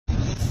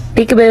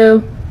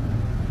Peekaboo.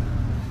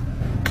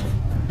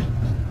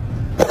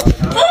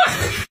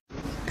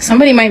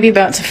 Somebody might be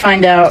about to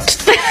find out.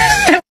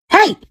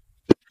 Hey!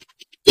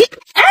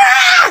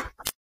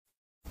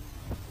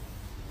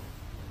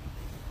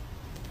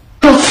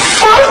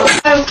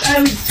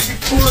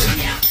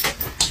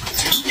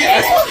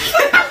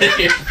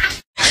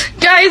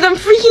 Guys, I'm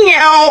freaking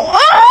out.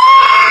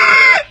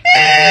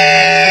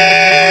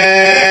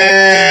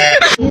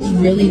 It's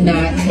really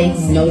not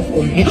taking no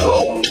for him.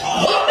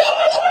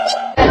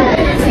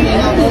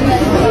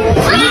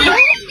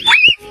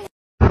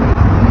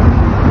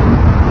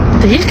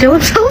 Did he kill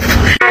himself?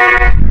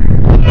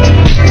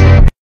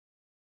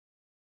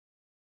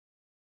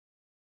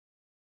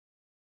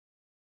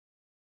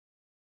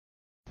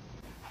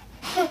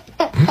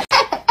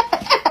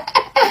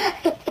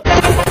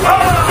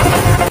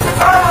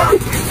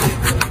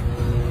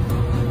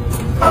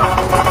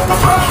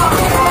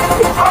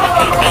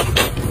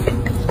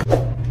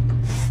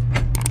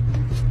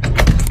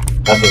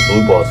 That's what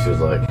blue balls feels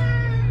like.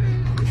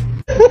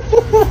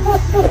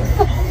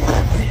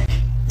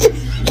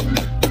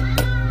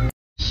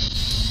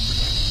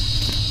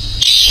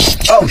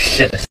 Oh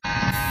shit.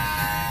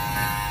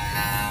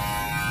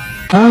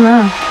 Oh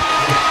no.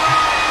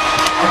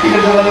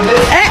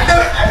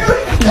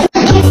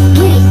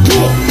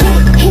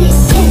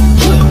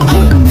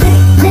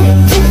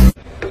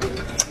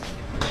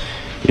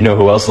 You know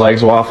who else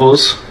likes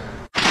waffles?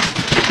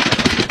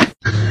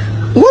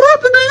 What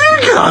happened to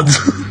you guys?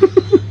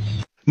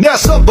 Now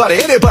somebody,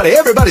 anybody,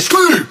 everybody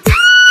scream!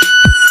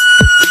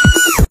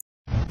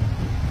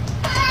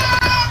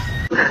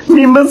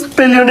 Mi más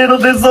peleonero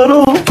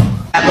tesoro.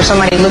 For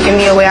somebody looking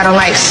me away, I don't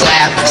like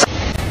slaps.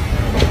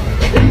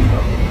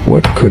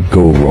 What could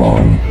go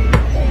wrong?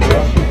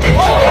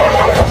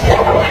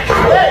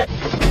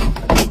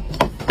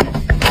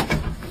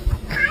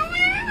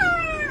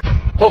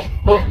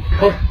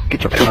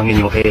 Get your tongue in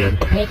your head.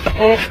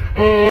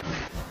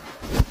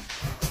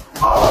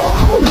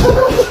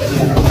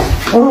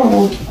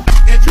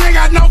 If you ain't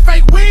got no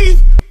fake weed,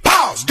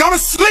 pause, go to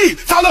sleep.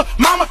 Tell her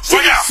mama she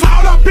got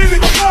swallowed up in the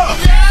club.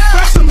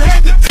 Fresh some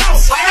head to toe.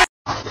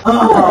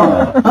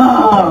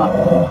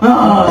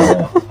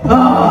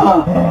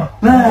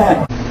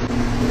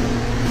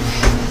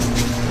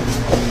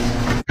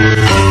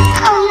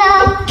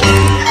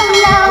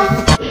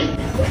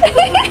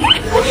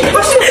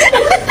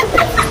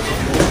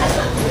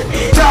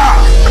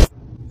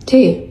 T.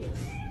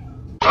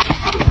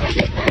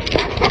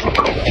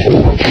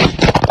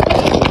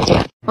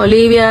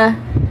 Olivia.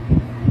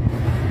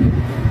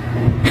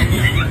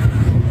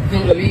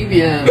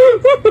 Olivia.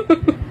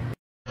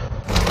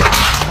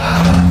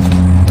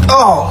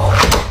 Oh!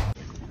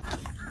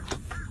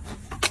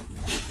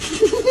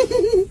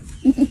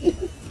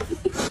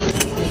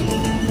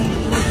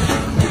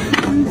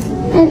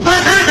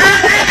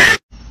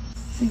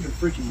 You're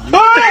freaking me.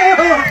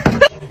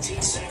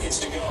 15 seconds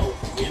to go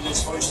in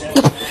this first half.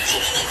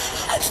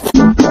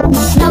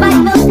 Nobody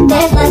knows the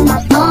best like my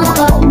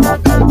phone.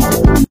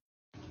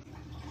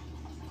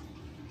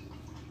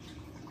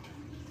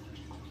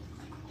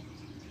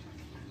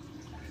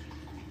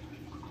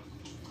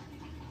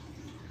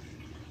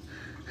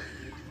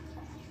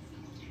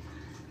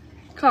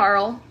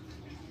 Carl.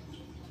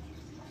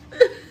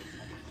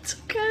 It's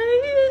okay.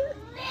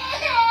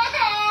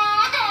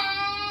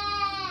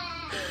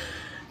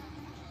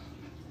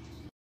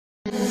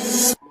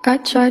 I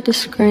tried to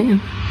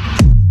scream,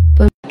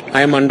 but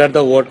I am under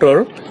the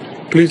water.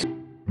 Please.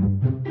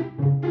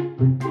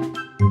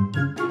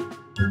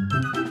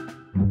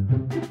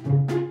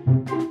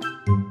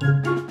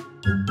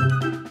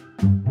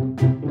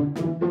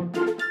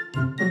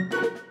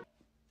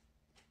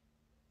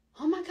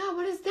 Oh my God,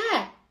 what is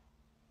that?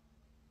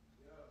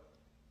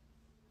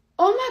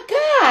 Oh my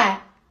God,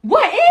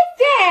 what is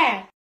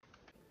that?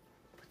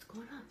 What's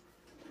going on?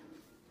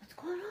 What's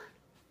going on?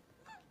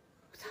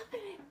 What's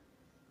happening?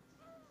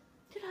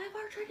 Did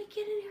Ivar try to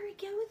get in here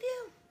again with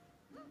you?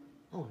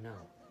 Oh no.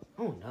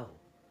 Oh no.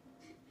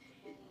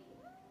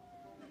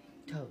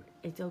 Toad,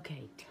 it's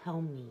okay.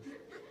 Tell me.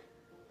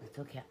 It's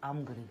okay.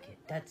 I'm gonna get.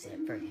 That's it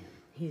for him.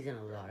 He's in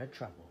a lot of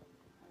trouble.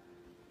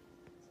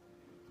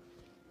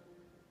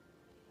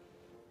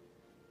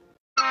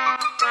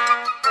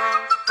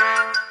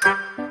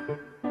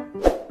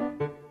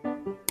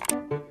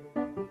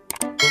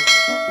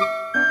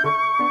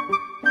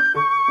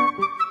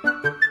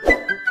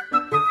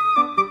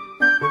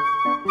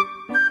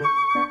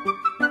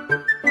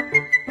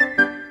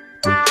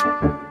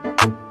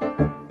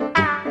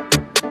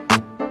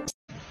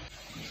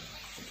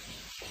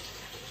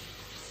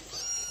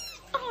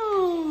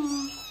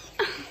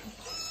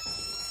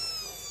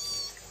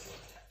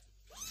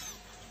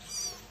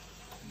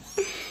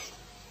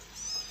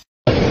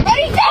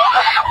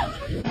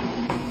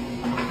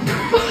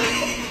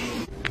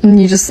 and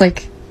you just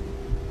like,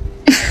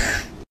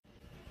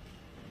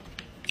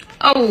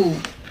 oh,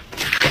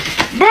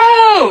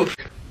 bro.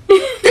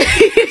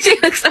 She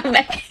looks so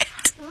mad.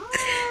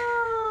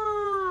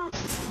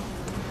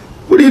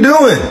 What are you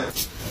doing?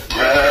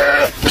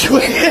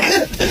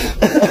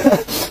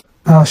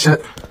 Oh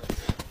shit.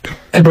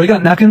 Hey bro, you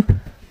got a napkin?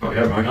 Oh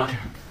yeah, right on.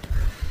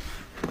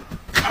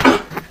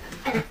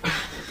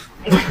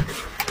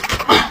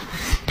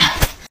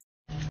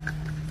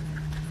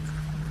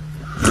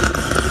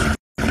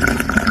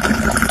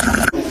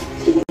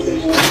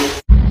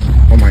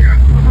 Oh my god.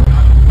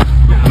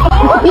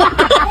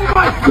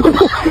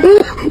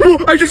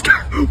 I just.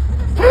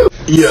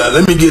 Yeah,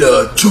 let me get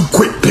 2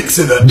 quick pics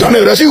in the.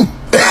 Johnny, that's you.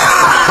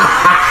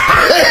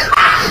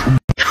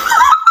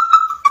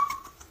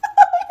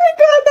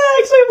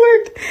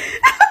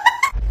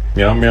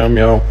 Meow meow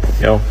meow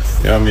meow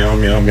meow meow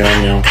meow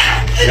meow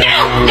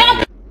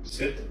meow.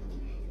 Sit.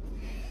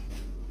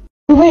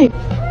 Wait.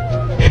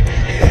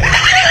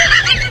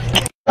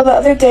 The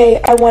other day,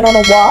 I went on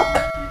a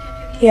walk.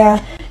 Yeah,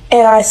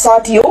 and I saw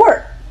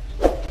Dior.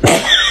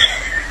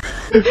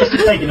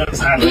 Taking up the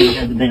side of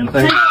the damn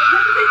thing.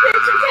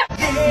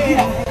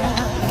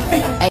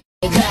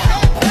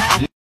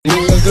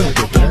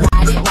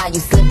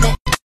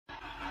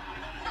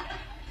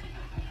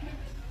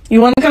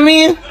 You want to come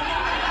in?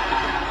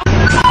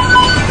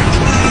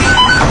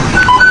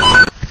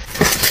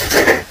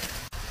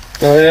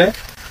 Oh yeah?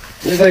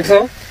 You think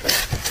so?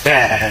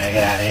 Get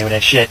out of here with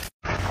that shit.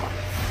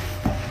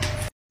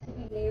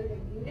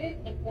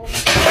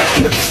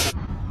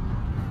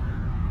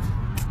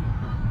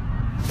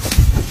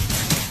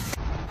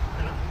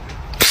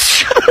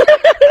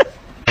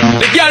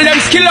 The girl them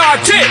skill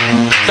arty.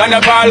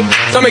 Thunderball,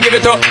 some give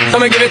it up,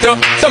 some give it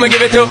up, some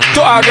give it up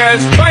to our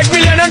girls. 5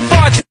 million and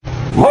 40.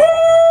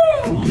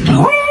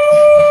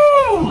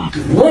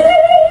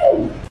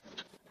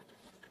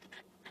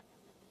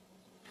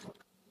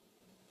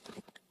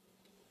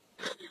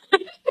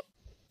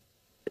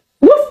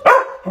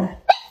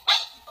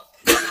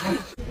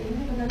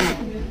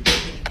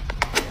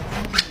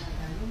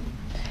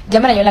 Ya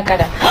me rayó la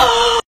cara.